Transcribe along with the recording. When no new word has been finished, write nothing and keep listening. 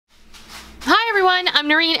everyone, I'm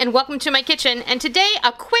Noreen and welcome to my kitchen, and today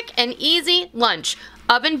a quick and easy lunch.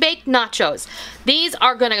 Oven baked nachos. These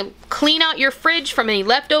are going to clean out your fridge from any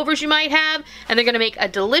leftovers you might have, and they're going to make a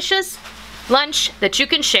delicious lunch that you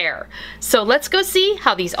can share. So let's go see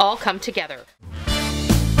how these all come together.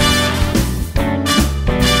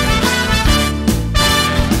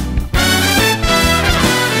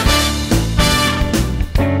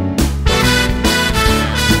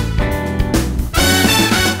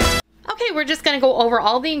 We're just going to go over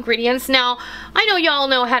all the ingredients. Now, I know y'all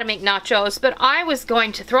know how to make nachos, but I was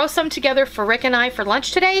going to throw some together for Rick and I for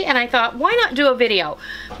lunch today, and I thought, why not do a video?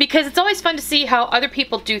 Because it's always fun to see how other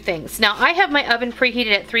people do things. Now, I have my oven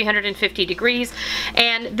preheated at 350 degrees,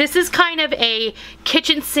 and this is kind of a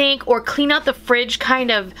kitchen sink or clean out the fridge kind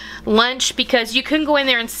of lunch, because you can go in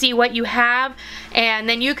there and see what you have, and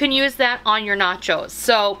then you can use that on your nachos.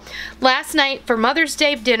 So, last night for Mother's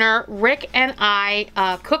Day dinner, Rick and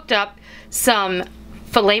I cooked up some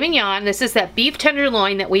filet mignon. This is that beef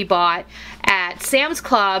tenderloin that we bought at Sam's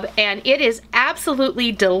Club, and it is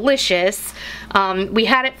absolutely delicious. We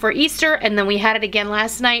had it for Easter, and then we had it again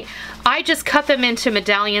last night. I just cut them into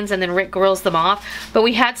medallions and then Rick grills them off, but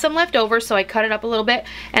we had some left over, so I cut it up a little bit,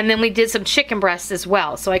 and then we did some chicken breasts as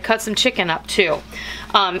well, so I cut some chicken up too.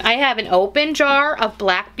 I have an open jar of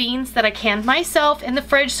black beans that I canned myself in the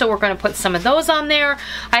fridge, so we're going to put some of those on there.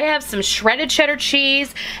 I have some shredded cheddar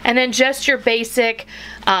cheese, and then just your basic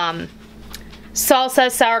salsa,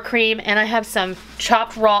 sour cream, and I have some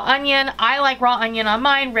chopped raw onion. I like raw onion on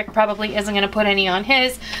mine. Rick probably isn't going to put any on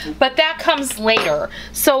his, but that comes later.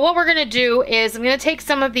 So what we're going to do is I'm going to take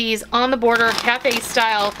some of these On the Border cafe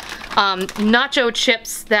style nacho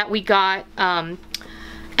chips that we got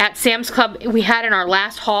at Sam's Club. We had in our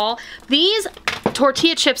last haul. These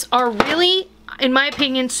tortilla chips are really, in my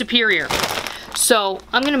opinion, superior. So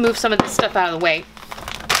I'm going to move some of this stuff out of the way,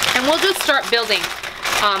 and we'll just start building.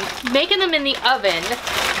 Making them in the oven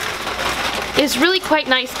is really quite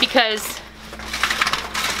nice because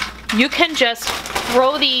you can just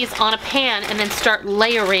throw these on a pan and then start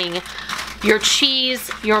layering your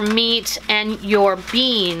cheese, your meat, and your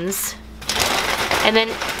beans. And then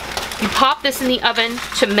you pop this in the oven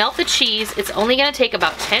to melt the cheese. It's only going to take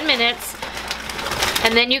about 10 minutes.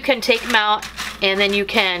 And then you can take them out, and then you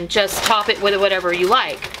can just top it with whatever you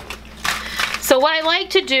like. So what I like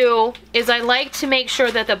to do is I like to make sure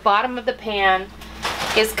that the bottom of the pan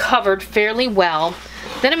is covered fairly well.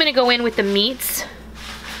 Then I'm going to go in with the meats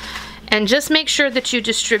and just make sure that you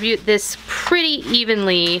distribute this pretty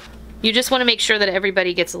evenly. You just want to make sure that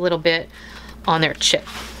everybody gets a little bit on their chip.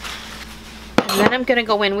 And then I'm going to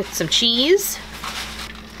go in with some cheese.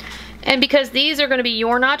 And because these are going to be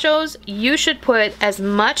your nachos, you should put as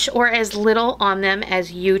much or as little on them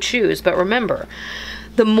as you choose. But remember,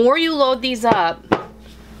 the more you load these up,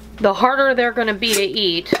 the harder they're going to be to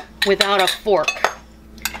eat without a fork.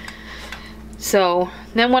 So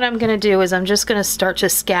then what I'm going to do is I'm just going to start to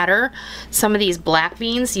scatter some of these black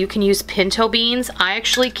beans. You can use pinto beans. I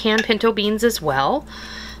actually can pinto beans as well.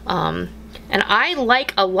 And I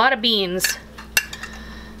like a lot of beans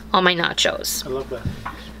on my nachos. I love that.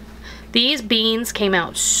 These beans came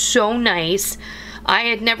out so nice. I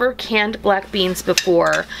had never canned black beans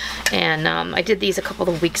before, and I did these a couple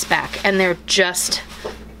of weeks back, and they're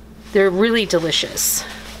really delicious.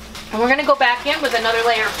 And we're gonna go back in with another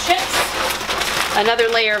layer of chips, another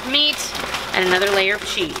layer of meat, and another layer of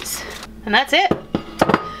cheese. And that's it.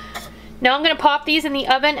 Now I'm gonna pop these in the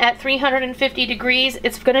oven at 350 degrees.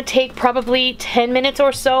 It's gonna take probably 10 minutes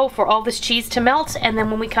or so for all this cheese to melt, and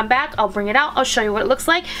then when we come back, I'll bring it out, I'll show you what it looks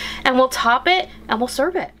like, and we'll top it, and we'll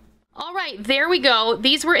serve it. Alright, there we go.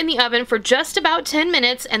 These were in the oven for just about 10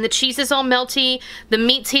 minutes, and the cheese is all melty, the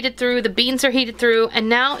meat's heated through, the beans are heated through, and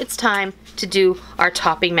now it's time to do our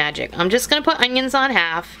topping magic. I'm just going to put onions on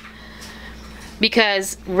half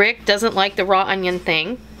because Rick doesn't like the raw onion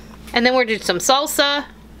thing. And then we're going to do some salsa,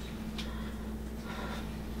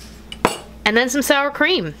 and then some sour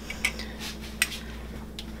cream.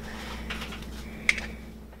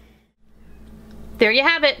 There you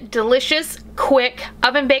have it. Delicious, quick,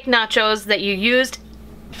 oven-baked nachos that you used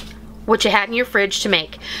what you had in your fridge to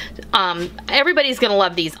make. Everybody's gonna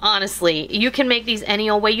love these, honestly. You can make these any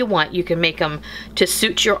old way you want. You can make them to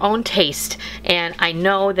suit your own taste, and I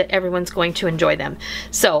know that everyone's going to enjoy them.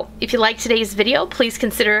 So, if you liked today's video, please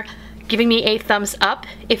consider giving me a thumbs up.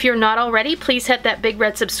 If you're not already, please hit that big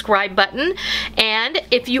red subscribe button. And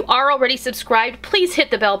if you are already subscribed, please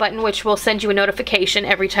hit the bell button, which will send you a notification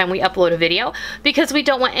every time we upload a video, because we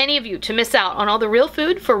don't want any of you to miss out on all the real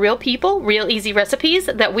food for real people, real easy recipes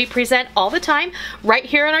that we present all the time right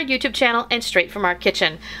here on our YouTube channel and straight from our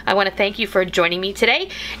kitchen. I want to thank you for joining me today,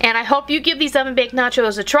 and I hope you give these oven baked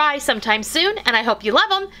nachos a try sometime soon, and I hope you love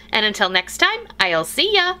them. And until next time, I'll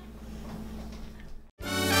see ya.